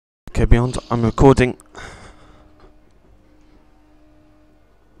Okay, Beyond, I'm recording.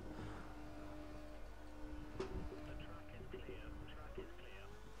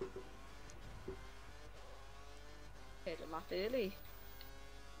 Hit a lap early.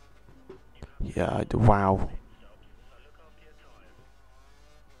 Yeah, I do. Wow.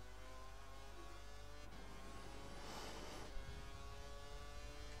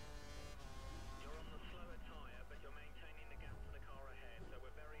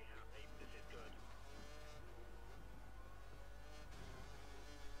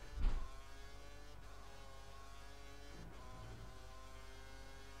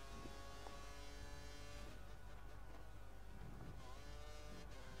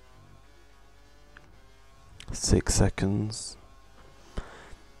 Six seconds.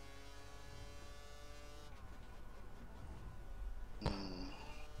 I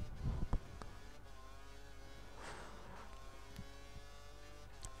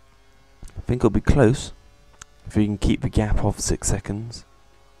think it'll be close if you can keep the gap of 6 seconds.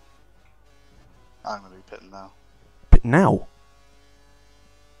 I'm going to be pitting now. But now?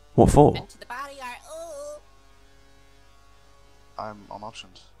 What for? Into the barrier. Oh. I'm on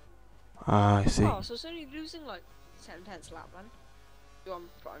options. Ah, I see. Oh, so it's only losing like 10 tenths a lap then. You're on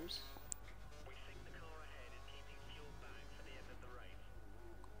primes.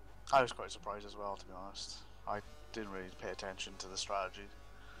 I was quite surprised as well, to be honest. I didn't really pay attention to the strategy.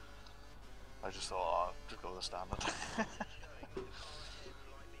 I just thought, oh, I'll just go with the standard.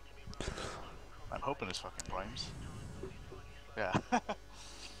 I'm hoping it's fucking primes. Yeah. Oh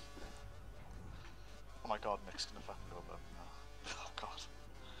my god, Nick's gonna fucking go, but no. Oh god.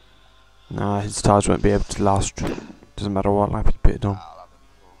 Nah, his tyres won't be able to last. Doesn't matter what lap you put it on. Ah, that'd been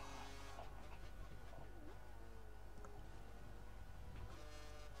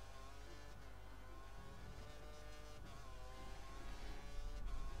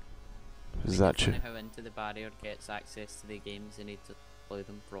cool. Is that true? How into the barrier gets access to the games, they need to play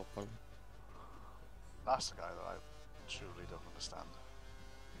them properly. That's the guy that I truly don't understand.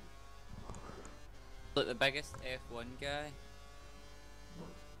 Look, the biggest F1 guy.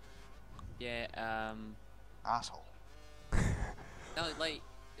 Yeah, Asshole. no, like,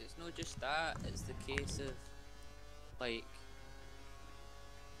 it's not just that, it's the case of, like,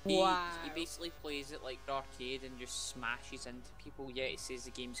 Wow. he basically plays it like the arcade and just smashes into people, yeah, he says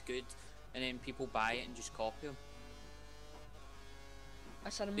the game's good, and then people buy it and just copy him. I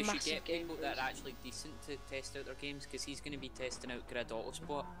said a They should massive get game. people that are actually decent to test out their games, because he's going to be testing out Grid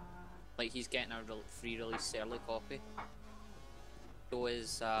Autosport. Like, he's getting a free release early copy. So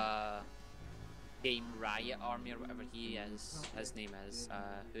is Game Riot Army or whatever he is, his name is.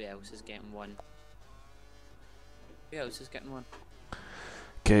 Who else is getting one? Who else is getting one?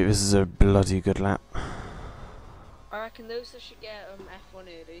 Okay, this is a bloody good lap. I reckon those that should get F1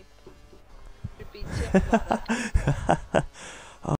 early should be tip.